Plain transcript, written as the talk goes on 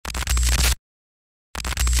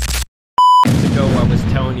weeks ago, I was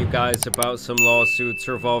telling you guys about some lawsuits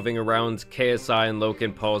revolving around KSI and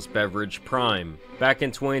Logan Paul's beverage Prime. Back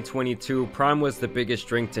in 2022, Prime was the biggest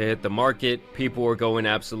drink to hit the market, people were going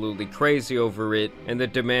absolutely crazy over it, and the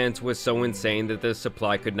demand was so insane that the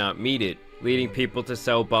supply could not meet it, leading people to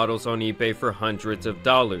sell bottles on eBay for hundreds of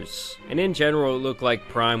dollars. And in general, it looked like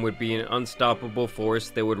Prime would be an unstoppable force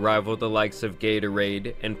that would rival the likes of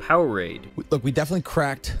Gatorade and Powerade. Look, we definitely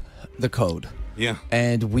cracked the code. Yeah.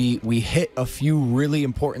 And we hit a few really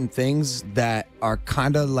important things that are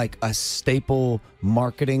kind of like a staple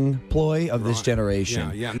marketing ploy of this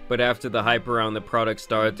generation. Yeah. But after the hype around the product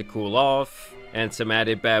started to cool off, and some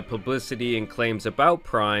added bad publicity and claims about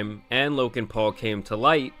Prime and Logan Paul came to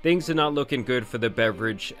light, things are not looking good for the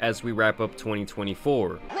beverage as we wrap up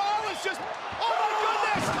 2024.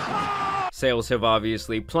 Sales have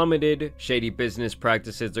obviously plummeted, shady business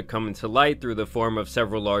practices are coming to light through the form of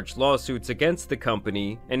several large lawsuits against the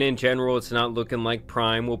company, and in general it's not looking like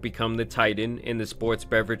Prime will become the titan in the sports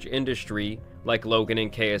beverage industry like Logan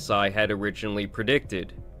and KSI had originally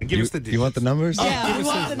predicted. Give us the digits. You want the numbers? Yeah, we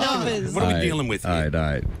want the numbers. What are we dealing with here? All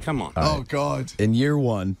right. Come on. Oh, God. In year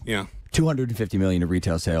one, Yeah. 250 million in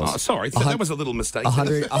retail sales. Oh, sorry. That was a little mistake.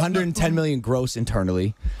 110 million gross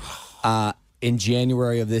internally. In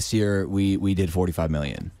January of this year, we did 45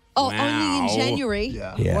 million. Oh, Wow. only in January?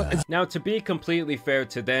 Yeah. Now, to be completely fair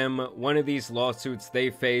to them, one of these lawsuits they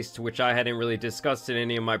faced, which I hadn't really discussed in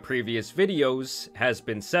any of my previous videos, has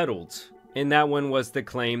been settled. And that one was the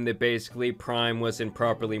claim that basically Prime was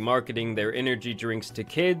improperly marketing their energy drinks to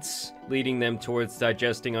kids, leading them towards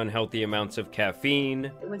digesting unhealthy amounts of caffeine.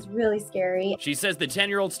 It was really scary. She says the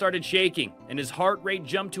 10-year-old started shaking, and his heart rate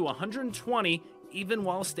jumped to 120 even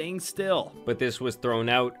while staying still. But this was thrown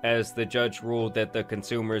out as the judge ruled that the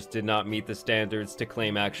consumers did not meet the standards to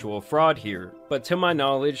claim actual fraud here. But to my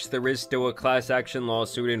knowledge, there is still a class action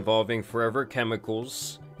lawsuit involving Forever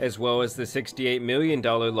Chemicals, as well as the $68 million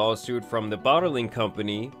lawsuit from the bottling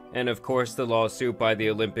company, and of course the lawsuit by the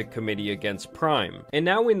Olympic Committee against Prime. And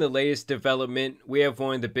now in the latest development, we have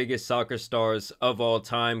one of the biggest soccer stars of all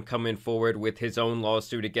time coming forward with his own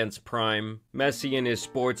lawsuit against Prime. Messi and his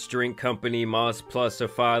sports drink company Moss Plus are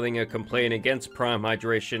filing a complaint against Prime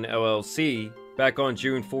Hydration LLC. Back on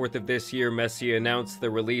June 4th of this year, Messi announced the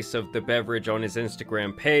release of the beverage on his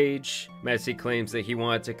Instagram page. Messi claims that he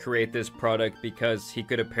wanted to create this product because he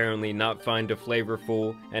could apparently not find a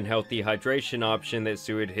flavorful and healthy hydration option that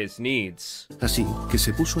suited his needs. Así que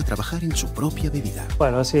se puso a trabajar en su propia bebida.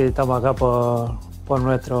 Bueno, sí, estamos acá por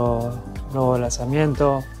nuestro nuevo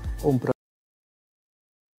lanzamiento,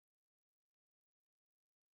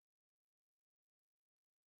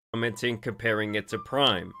 Commenting comparing it to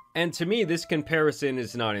Prime. And to me, this comparison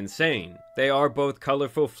is not insane. They are both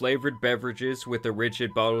colorful flavored beverages with a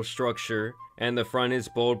rigid bottle structure, and the front is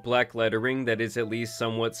bold black lettering that is at least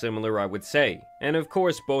somewhat similar, I would say. And of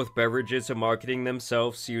course, both beverages are marketing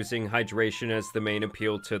themselves using hydration as the main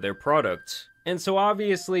appeal to their product. And so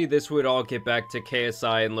obviously this would all get back to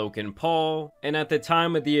KSI and Logan Paul, and at the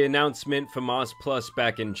time of the announcement for Moss Plus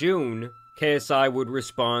back in June, KSI would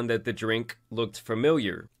respond that the drink looked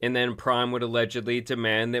familiar, and then Prime would allegedly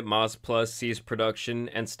demand that Moss Plus cease production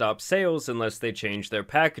and stop sales unless they change their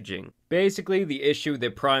packaging. Basically, the issue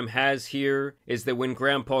that Prime has here is that when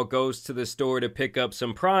Grandpa goes to the store to pick up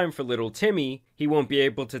some Prime for little Timmy, he won't be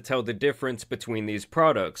able to tell the difference between these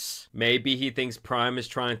products. Maybe he thinks Prime is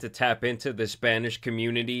trying to tap into the Spanish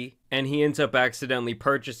community, and he ends up accidentally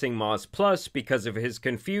purchasing Moss Plus because of his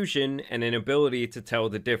confusion and inability to tell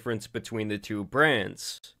the difference between the two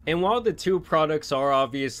brands. And while the two products are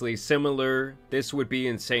obviously similar, this would be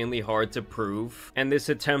insanely hard to prove, and this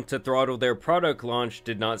attempt to throttle their product launch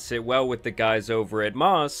did not sit well with the guys over at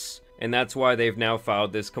Moss, and that's why they've now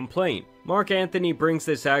filed this complaint. Mark Anthony brings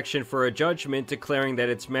this action for a judgment declaring that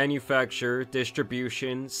its manufacture,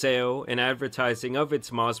 distribution, sale, and advertising of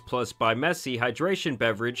its Moss Plus by Messi hydration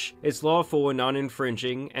beverage is lawful and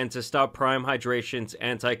non-infringing, and to stop Prime Hydration's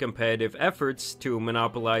anti-competitive efforts to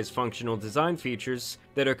monopolize functional design features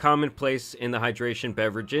that are commonplace in the hydration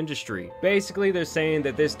beverage industry. Basically, they're saying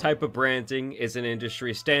that this type of branding is an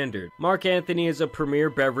industry standard. Mark Anthony is a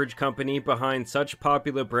premier beverage company behind such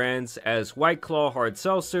popular brands as White Claw hard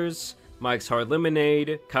seltzers, Mike's Hard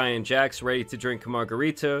Lemonade, Cayenne Jack's Ready to Drink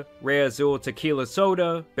Margarita, Ray Azul Tequila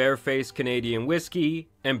Soda, Barefaced Canadian Whiskey,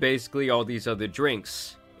 and basically all these other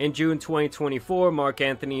drinks. In June 2024, Mark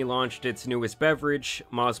Anthony launched its newest beverage,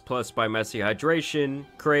 Moz Plus by Messi Hydration.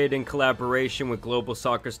 Created in collaboration with global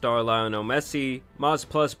soccer star Lionel Messi, Moz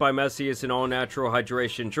Plus by Messi is an all-natural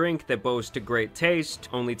hydration drink that boasts a great taste,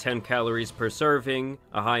 only 10 calories per serving,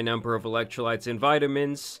 a high number of electrolytes and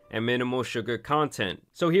vitamins, and minimal sugar content.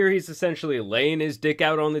 So here he's essentially laying his dick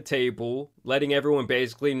out on the table, letting everyone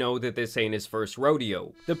basically know that this ain't his first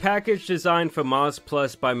rodeo. The package design for Moz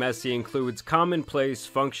Plus by Messi includes commonplace,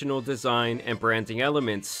 functional design and branding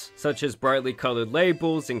elements, such as brightly colored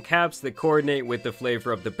labels and caps that coordinate with the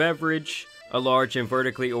flavor of the beverage, a large and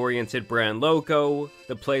vertically oriented brand logo,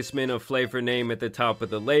 the placement of flavor name at the top of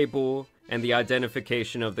the label, and the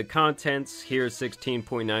identification of the contents, here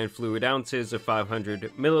 16.9 fluid ounces of 500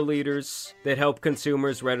 milliliters, that help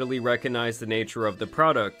consumers readily recognize the nature of the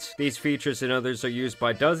product. These features and others are used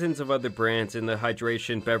by dozens of other brands in the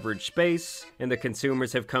hydration beverage space, and the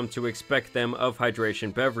consumers have come to expect them of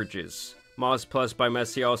hydration beverages. Moz Plus by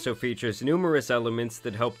Messi also features numerous elements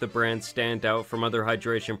that help the brand stand out from other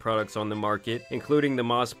hydration products on the market, including the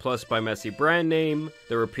Moz Plus by Messi brand name,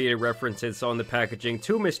 the repeated references on the packaging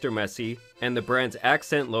to Mr. Messi, and the brand's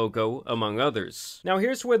accent logo, among others. Now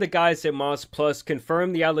here's where the guys at Moz Plus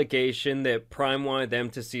confirm the allegation that Prime wanted them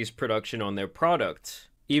to cease production on their product,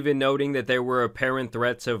 even noting that there were apparent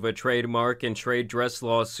threats of a trademark and trade dress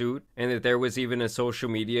lawsuit, and that there was even a social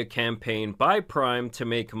media campaign by Prime to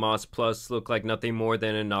make Moz Plus look like nothing more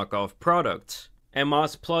than a knockoff product. And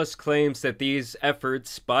Moz Plus claims that these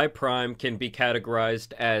efforts by Prime can be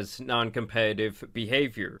categorized as non-competitive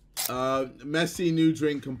behavior. Messy new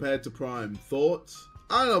drink compared to Prime. Thoughts?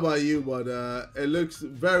 I don't know about you, but it looks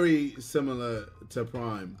very similar to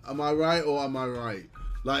Prime. Am I right or am I right?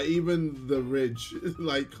 Like, even the Ridge,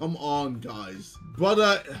 like, come on, guys.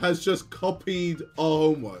 Brother has just copied our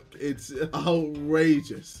homework. It's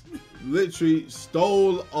outrageous. Literally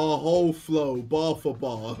stole our whole flow, bar for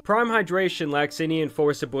bar. Prime Hydration lacks any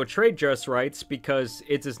enforceable trade dress rights because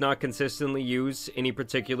it does not consistently use any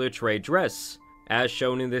particular trade dress, as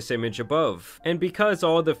shown in this image above, and because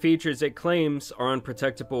all the features it claims are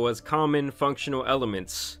unprotectable as common functional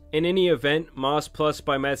elements. In any event, Moz Plus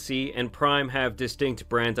by Messi and Prime have distinct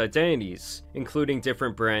brand identities, including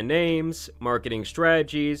different brand names, marketing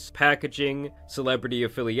strategies, packaging, celebrity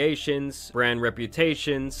affiliations, brand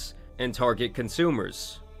reputations, and target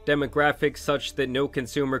consumers. Demographics such that no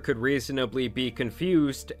consumer could reasonably be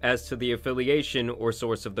confused as to the affiliation or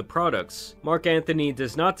source of the products. Mark Anthony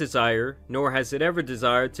does not desire, nor has it ever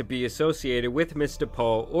desired, to be associated with Mr.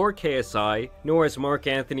 Paul or KSI, nor has Mark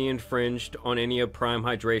Anthony infringed on any of Prime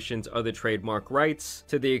Hydration's other trademark rights,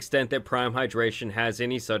 to the extent that Prime Hydration has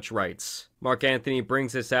any such rights. Mark Anthony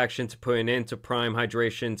brings this action to put an end to Prime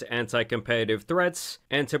Hydration's anti-competitive threats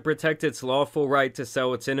and to protect its lawful right to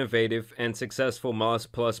sell its innovative and successful Moz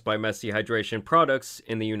Plus by Messi hydration products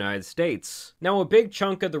in the United States. Now, a big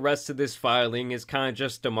chunk of the rest of this filing is kind of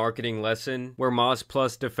just a marketing lesson, where Moz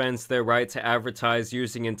Plus defends their right to advertise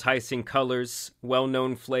using enticing colors,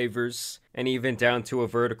 well-known flavors, and even down to a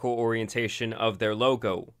vertical orientation of their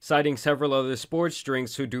logo, citing several other sports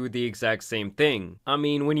drinks who do the exact same thing. I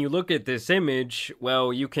mean, when you look at this image,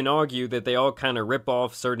 well, you can argue that they all kind of rip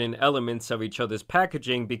off certain elements of each other's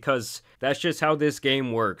packaging because that's just how this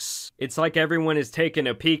game works. It's like everyone is taking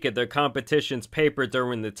a peek at their competition's paper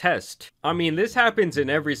during the test. I mean, this happens in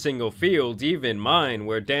every single field, even mine,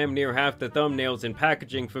 where damn near half the thumbnails and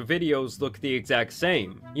packaging for videos look the exact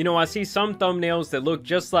same. You know, I see some thumbnails that look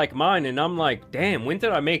just like mine and I'm like, damn, when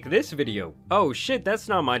did I make this video? Oh shit, that's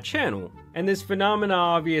not my channel. And this phenomena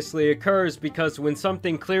obviously occurs because when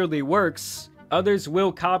something clearly works, others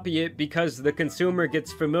will copy it because the consumer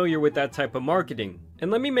gets familiar with that type of marketing.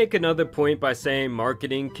 And let me make another point by saying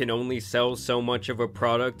marketing can only sell so much of a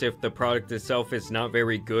product if the product itself is not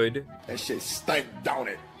very good. That shit stank, don't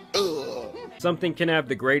it? Ugh. Something can have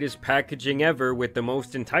the greatest packaging ever with the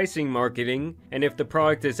most enticing marketing, and if the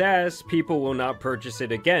product is ass, people will not purchase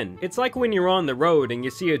it again. It's like when you're on the road and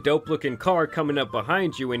you see a dope looking car coming up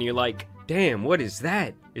behind you and you're like, damn, what is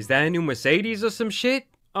that? Is that a new Mercedes or some shit?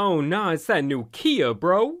 Oh nah, it's that new Kia,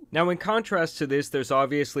 bro. Now in contrast to this, there's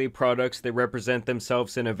obviously products that represent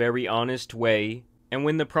themselves in a very honest way, and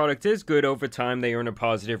when the product is good over time, they earn a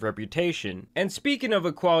positive reputation. And speaking of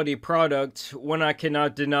a quality product, one I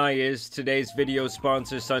cannot deny is today's video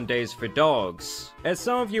sponsor, Sundays for Dogs. As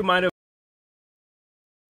some of you might have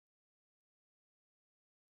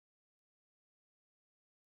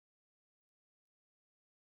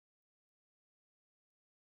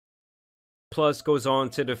Plus goes on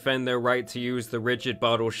to defend their right to use the rigid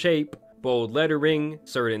bottle shape, bold lettering,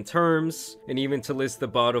 certain terms, and even to list the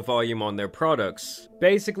bottle volume on their products.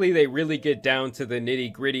 Basically, they really get down to the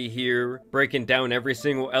nitty-gritty here, breaking down every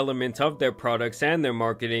single element of their products and their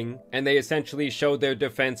marketing, and they essentially show their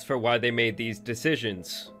defense for why they made these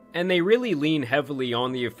decisions. And they really lean heavily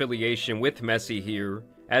on the affiliation with Messi here,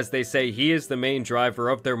 as they say he is the main driver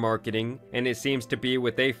of their marketing, and it seems to be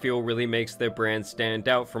what they feel really makes their brand stand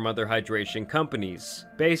out from other hydration companies.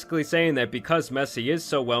 Basically saying that because Messi is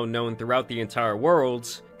so well known throughout the entire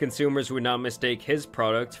world, consumers would not mistake his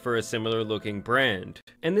product for a similar looking brand.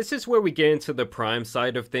 And this is where we get into the Prime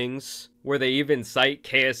side of things, where they even cite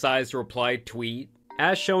KSI's replied tweet.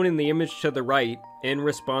 As shown in the image to the right, in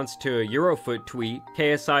response to a Eurofoot tweet,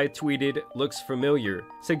 KSI tweeted, "Looks familiar,"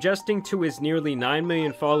 suggesting to his nearly 9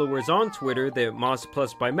 million followers on Twitter that Moss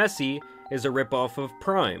Plus by Messi is a ripoff of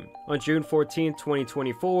Prime. On June 14,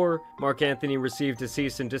 2024, Mark Anthony received a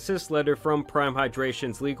cease and desist letter from Prime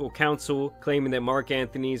Hydration's legal counsel claiming that Mark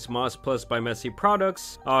Anthony's Moss Plus by Messi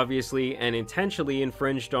products obviously and intentionally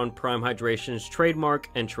infringed on Prime Hydration's trademark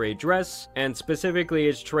and trade dress, and specifically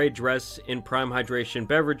its trade dress in Prime Hydration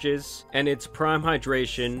beverages and its Prime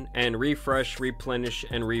Hydration and Refresh, Replenish,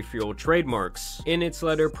 and Refuel trademarks. In its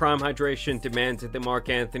letter, Prime Hydration demanded that Mark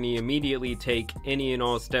Anthony immediately take any and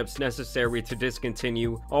all steps necessary to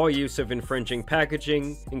discontinue all use of infringing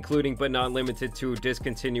packaging, including but not limited to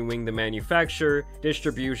discontinuing the manufacture,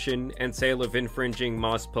 distribution, and sale of infringing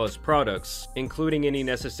Moss Plus products, including any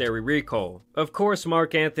necessary recall. Of course,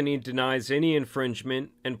 Mark Anthony denies any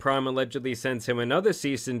infringement, and Prime allegedly sends him another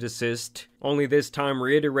cease and desist, only this time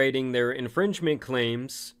reiterating their infringement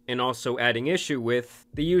claims, and also adding issue with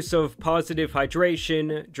the use of positive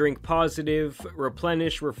hydration, drink positive,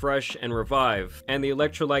 replenish, refresh, and revive, and the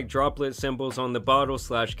electrolyte droplet symbols on the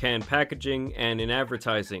bottle/can packaging and in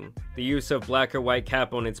advertising, the use of black or white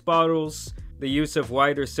cap on its bottles, the use of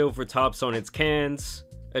white or silver tops on its cans,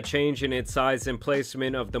 a change in its size and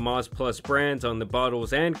placement of the Moss Plus brand on the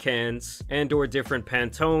bottles and cans, and or different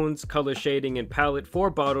Pantones, color shading, and palette for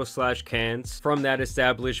bottles/cans from that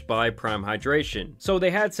established by Prime Hydration. So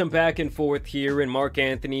they had some back and forth here, and Mark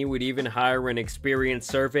Anthony would even hire an experienced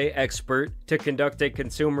survey expert to conduct a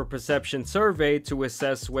consumer perception survey to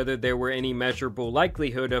assess whether there were any measurable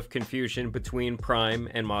likelihood of confusion between Prime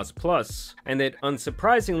and Moss Plus, and that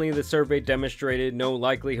unsurprisingly the survey demonstrated no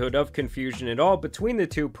likelihood of confusion at all between the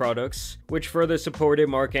two products, which further supported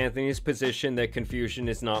Mark Anthony's position that confusion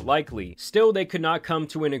is not likely. Still, they could not come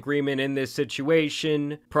to an agreement in this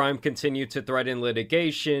situation. Prime continued to threaten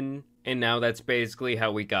litigation, and now that's basically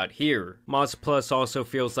how we got here. Moss Plus also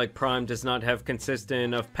feels like Prime does not have consistent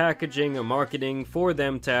enough packaging or marketing for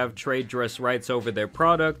them to have trade dress rights over their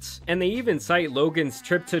products, and they even cite Logan's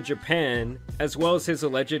trip to Japan, as well as his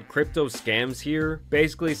alleged crypto scams here,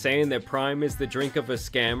 basically saying that Prime is the drink of a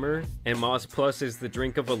scammer, and Moss Plus is the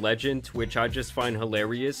drink of a legend, which I just find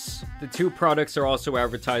hilarious. The two products are also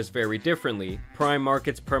advertised very differently. Prime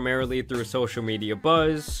markets primarily through social media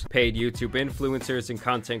buzz, paid YouTube influencers and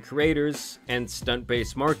content creators, and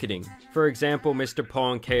stunt-based marketing. For example, Mr.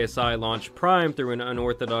 Paul and KSI launched Prime through an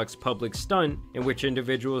unorthodox public stunt in which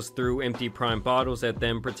individuals threw empty Prime bottles at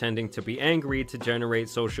them pretending to be angry to generate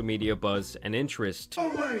social media buzz and interest.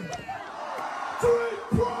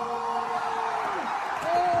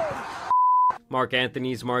 Mark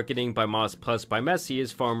Anthony's marketing by Moss Plus by Messi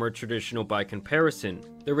is far more traditional by comparison.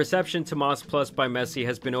 The reception to Moss Plus by Messi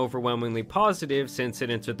has been overwhelmingly positive since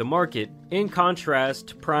it entered the market. In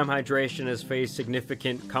contrast, Prime Hydration has faced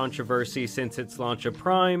significant controversy since its launch of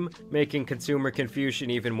Prime, making consumer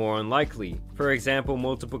confusion even more unlikely. For example,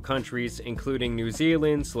 multiple countries, including New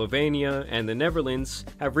Zealand, Slovenia, and the Netherlands,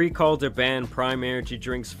 have recalled or banned Prime energy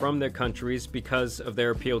drinks from their countries because of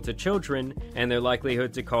their appeal to children and their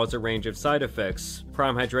likelihood to cause a range of side effects.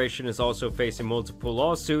 Prime Hydration is also facing multiple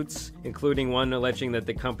lawsuits, including one alleging that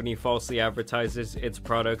the company falsely advertises its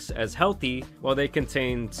products as healthy while they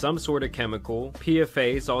contain some sort of chemical,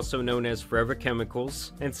 PFAs, also known as forever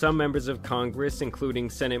chemicals, and some members of Congress, including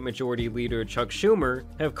Senate Majority Leader Chuck Schumer,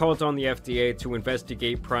 have called on the FDA to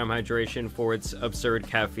investigate Prime Hydration for its absurd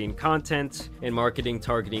caffeine content and marketing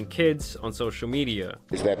targeting kids on social media.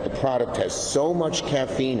 Is that the product has so much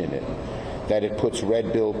caffeine in it that it puts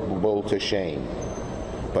Red Bull to shame.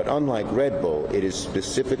 But unlike Red Bull, it is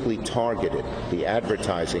specifically targeted. The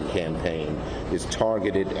advertising campaign is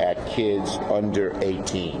targeted at kids under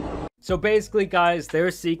 18. So basically, guys, they're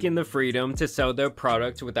seeking the freedom to sell their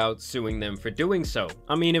product without suing them for doing so.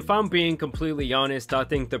 I mean, if I'm being completely honest, I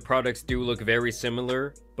think the products do look very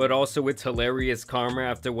similar, but also it's hilarious karma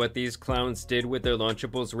after what these clowns did with their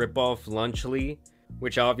Lunchables ripoff Lunchly,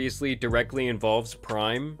 which obviously directly involves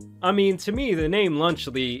Prime. I mean, to me, the name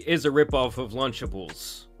Lunchly is a ripoff of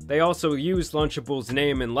Lunchables. They also use Lunchable's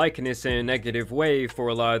name and likeness in a negative way for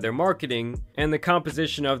a lot of their marketing, and the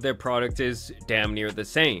composition of their product is damn near the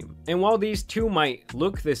same. And while these two might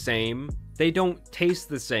look the same, they don't taste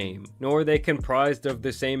the same, nor are they comprised of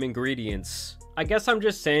the same ingredients. I guess I'm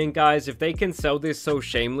just saying, guys, if they can sell this so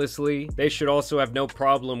shamelessly, they should also have no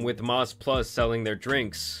problem with Moz Plus selling their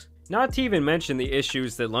drinks. Not to even mention the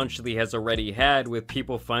issues that Lunchly has already had with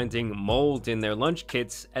people finding mold in their lunch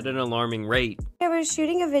kits at an alarming rate. I was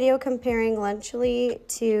shooting a video comparing Lunchly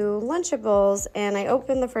to Lunchables, and I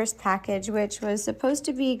opened the first package, which was supposed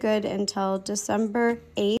to be good until December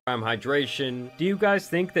 8th. Prime hydration. Do you guys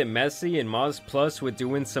think that Messi and Moz Plus were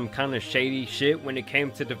doing some kind of shady shit when it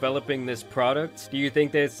came to developing this product? Do you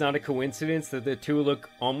think that it's not a coincidence that the two look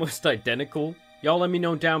almost identical? Y'all let me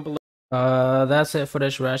know down below. That's it for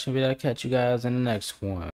this reaction video. I'll catch you guys in the next one.